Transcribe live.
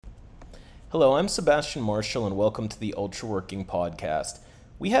Hello, I'm Sebastian Marshall, and welcome to the Ultra Working Podcast.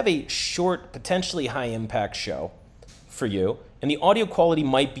 We have a short, potentially high impact show for you, and the audio quality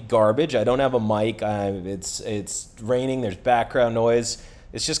might be garbage. I don't have a mic. It's raining. There's background noise.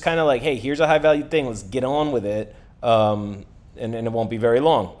 It's just kind of like, hey, here's a high value thing. Let's get on with it. And it won't be very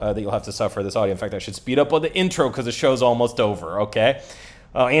long that you'll have to suffer this audio. In fact, I should speed up on the intro because the show's almost over. Okay.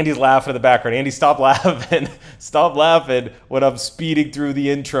 Andy's laughing in the background. Andy, stop laughing. Stop laughing when I'm speeding through the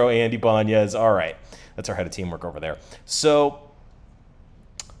intro, Andy Banez. All right. That's our head of teamwork over there. So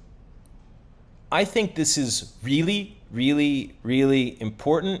I think this is really, really, really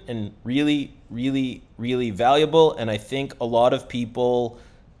important and really, really, really valuable. And I think a lot of people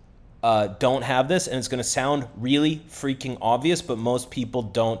don't have this, and it's going to sound really freaking obvious, but most people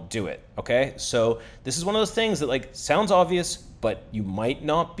don't do it. Okay. So this is one of those things that sounds obvious, but you might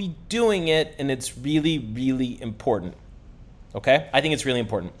not be doing it, and it's really, really important. Okay? I think it's really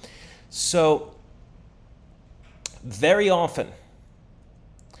important. So, very often,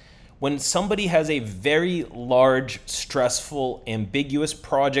 when somebody has a very large, stressful, ambiguous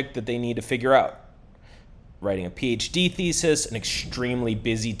project that they need to figure out, writing a PhD thesis, an extremely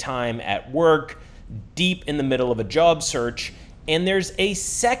busy time at work, deep in the middle of a job search, and there's a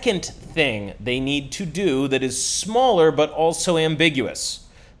second thing they need to do that is smaller but also ambiguous.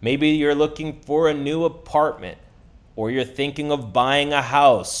 Maybe you're looking for a new apartment, or you're thinking of buying a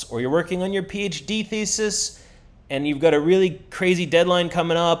house, or you're working on your PhD thesis and you've got a really crazy deadline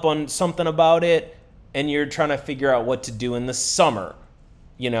coming up on something about it, and you're trying to figure out what to do in the summer.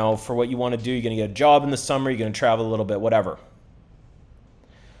 For what you want to do. You're going to get a job in the summer, you're going to travel a little bit, whatever.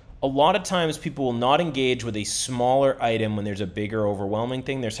 A lot of times people will not engage with a smaller item when there's a bigger, overwhelming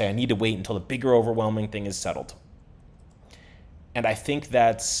thing. They're saying, I need to wait until the bigger, overwhelming thing is settled. And I think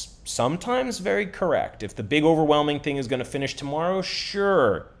that's sometimes very correct. If the big, overwhelming thing is going to finish tomorrow,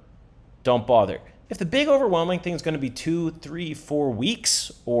 sure, don't bother. If the big, overwhelming thing is going to be 2, 3, 4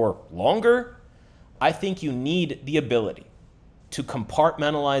 weeks or longer, I think you need the ability to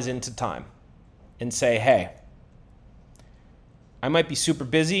compartmentalize into time and say, hey, I might be super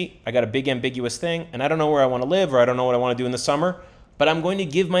busy, I got a big ambiguous thing, and I don't know where I want to live, or I don't know what I want to do in the summer, but I'm going to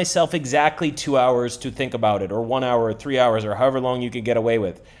give myself exactly 2 hours to think about it, or 1 hour, or 3 hours, or however long you can get away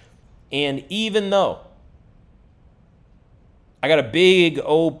with. And even though I got a big,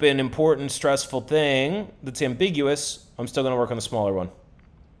 open, important, stressful thing that's ambiguous, I'm still going to work on the smaller one.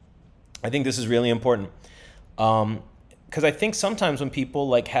 I think this is really important. Because I think sometimes when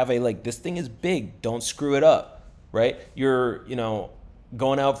people have this thing is big, don't screw it up. Right? You're,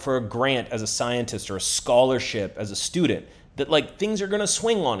 going out for a grant as a scientist or a scholarship as a student, that things are going to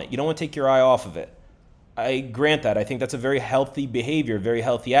swing on it. You don't want to take your eye off of it. I grant that. I think that's a very healthy behavior, very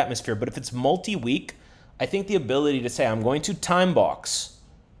healthy atmosphere. But if it's multi-week, I think the ability to say, I'm going to time box.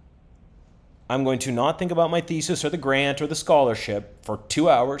 I'm going to not think about my thesis or the grant or the scholarship for 2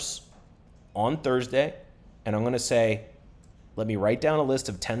 hours on Thursday. And I'm going to say, let me write down a list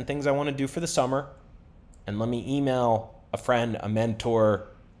of 10 things I want to do for the summer. And let me email a friend, a mentor,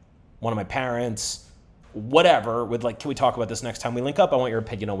 one of my parents, whatever, with can we talk about this next time we link up? I want your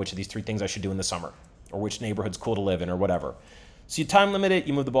opinion on which of these 3 things I should do in the summer, or which neighborhood's cool to live in, or whatever. So you time limit it,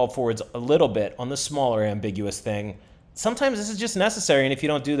 you move the ball forwards a little bit on the smaller ambiguous thing. Sometimes this is just necessary, and if you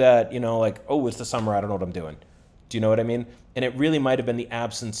don't do that, oh, it's the summer, I don't know what I'm doing. Do you know what I mean? And it really might have been the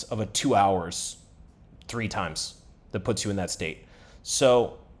absence of a 2 hours 3 times that puts you in that state.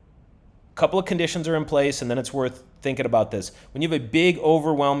 So couple of conditions are in place, and then it's worth thinking about this. When you have a big,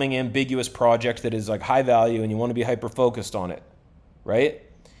 overwhelming, ambiguous project that is high value and you want to be hyper-focused on it, right?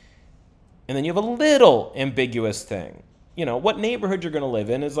 And then you have a little ambiguous thing. What neighborhood you're going to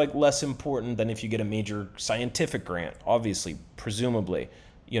live in is less important than if you get a major scientific grant, obviously, presumably,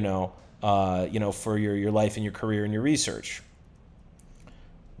 for your life and your career and your research.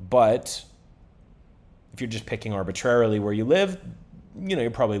 But if you're just picking arbitrarily where you live,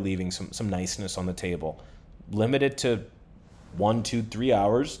 you're probably leaving some niceness on the table. Limit it to 1, 2, 3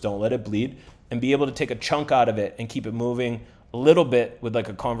 hours. Don't let it bleed, and be able to take a chunk out of it and keep it moving a little bit with a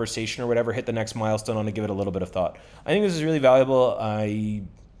conversation or whatever. Hit the next milestone on to give it a little bit of thought. I think this is really valuable. I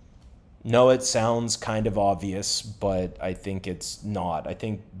know it sounds kind of obvious, but I think it's not. I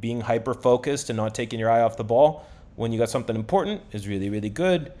think being hyper-focused and not taking your eye off the ball when you got something important is really, really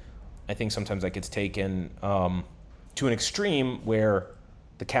good. I think sometimes that gets taken to an extreme where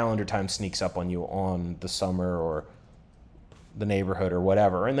the calendar time sneaks up on you on the summer or the neighborhood or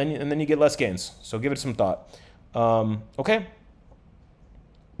whatever, and then you get less gains. So give it some thought. Okay.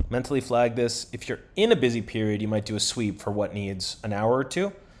 Mentally flag this. If you're in a busy period, you might do a sweep for what needs an hour or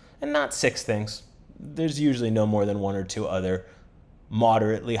 2, and not 6 things. There's usually no more than 1 or 2 other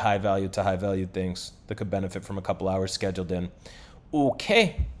moderately high value to high value things that could benefit from a couple hours scheduled in.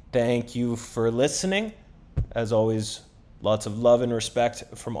 Okay, thank you for listening. As always, lots of love and respect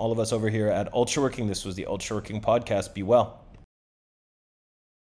from all of us over here at Ultra Working. This was the Ultra Working Podcast. Be well.